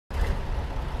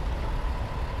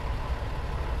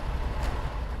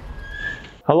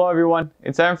Hello everyone,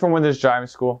 it's Evan from Winsors Driving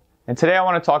School, and today I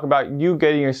want to talk about you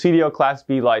getting your CDL Class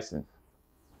B license.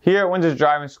 Here at Winsors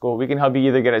Driving School, we can help you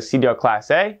either get a CDL Class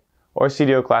A or a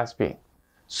CDL Class B.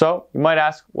 So, you might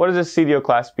ask, what does a CDL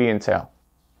Class B entail?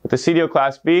 With the CDL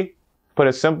Class B, put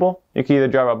it simple, you can either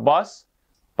drive a bus,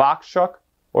 box truck,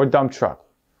 or dump truck.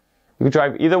 You can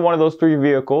drive either one of those three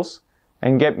vehicles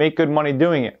and make good money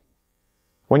doing it.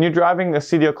 When you're driving a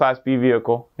CDL Class B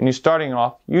vehicle and you're starting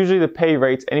off, usually the pay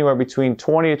rate's anywhere between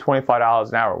 $20 to $25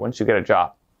 an hour once you get a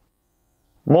job.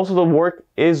 Most of the work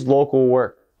is local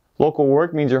work. Local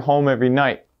work means you're home every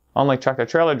night. Unlike tractor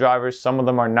trailer drivers, some of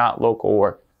them are not local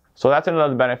work. So that's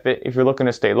another benefit if you're looking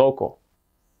to stay local.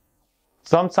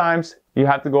 Sometimes you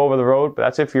have to go over the road, but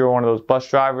that's if you're one of those bus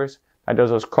drivers that does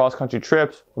those cross-country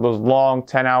trips, those long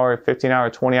 10-hour, 15-hour,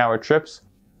 20-hour trips.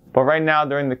 But right now,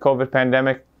 during the COVID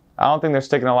pandemic, I don't think they're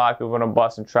sticking a lot of people in a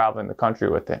bus and traveling the country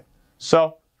with it.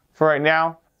 So, for right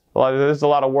now, there's a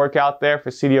lot of work out there for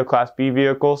CDL Class B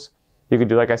vehicles. You could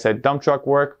do, like I said, dump truck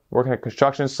work at a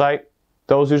construction site.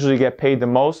 Those usually get paid the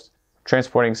most,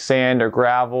 transporting sand or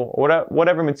gravel, or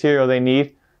whatever material they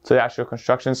need to the actual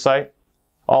construction site.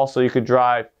 Also, you could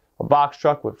drive a box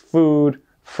truck with food,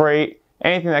 freight,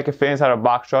 anything that can fit inside a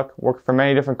box truck. Work for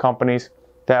many different companies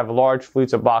that have large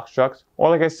fleets of box trucks.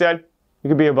 Or, like I said, you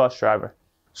could be a bus driver.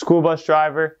 School bus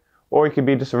driver, or you could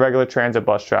be just a regular transit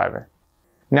bus driver.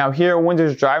 Now here at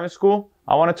Winsors Driving School,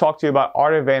 I want to talk to you about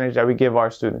our advantage that we give our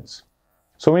students.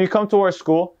 So when you come to our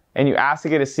school and you ask to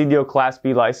get a CDL Class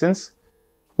B license,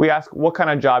 we ask what kind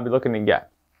of job you're looking to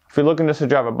get. If you're looking just to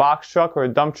drive a box truck or a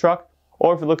dump truck,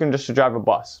 or if you're looking just to drive a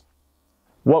bus.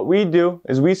 What we do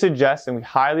is we suggest and we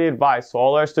highly advise to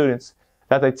all our students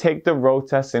that they take the road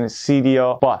test in a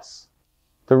CDL bus.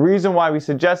 The reason why we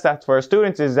suggest that to our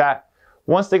students is that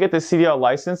once they get the CDL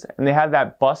license and they have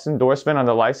that bus endorsement on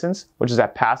the license, which is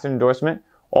that passenger endorsement,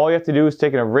 all you have to do is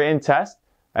take a written test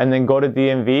and then go to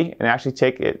DMV and actually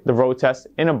take the road test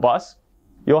in a bus.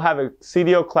 You'll have a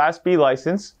CDL Class B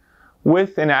license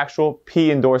with an actual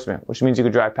P endorsement, which means you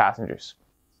can drive passengers.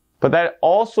 But that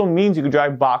also means you can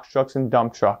drive box trucks and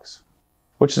dump trucks,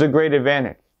 which is a great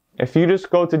advantage. If you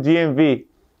just go to DMV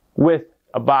with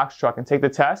a box truck and take the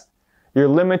test, you're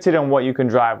limited on what you can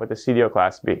drive with the CDL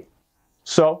Class B.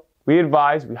 So, we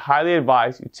highly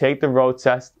advise you take the road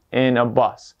test in a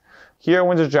bus. Here at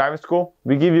Winsors Driving School,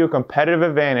 we give you a competitive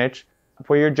advantage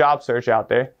for your job search out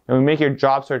there, and we make your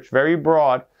job search very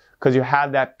broad because you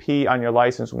have that P on your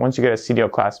license once you get a CDL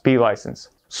Class B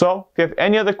license. So, if you have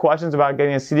any other questions about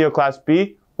getting a CDL Class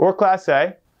B or Class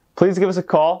A, please give us a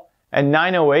call at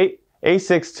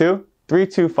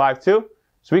 908-862-3252 so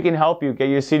we can help you get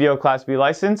your CDL Class B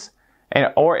license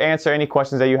or answer any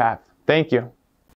questions that you have. Thank you.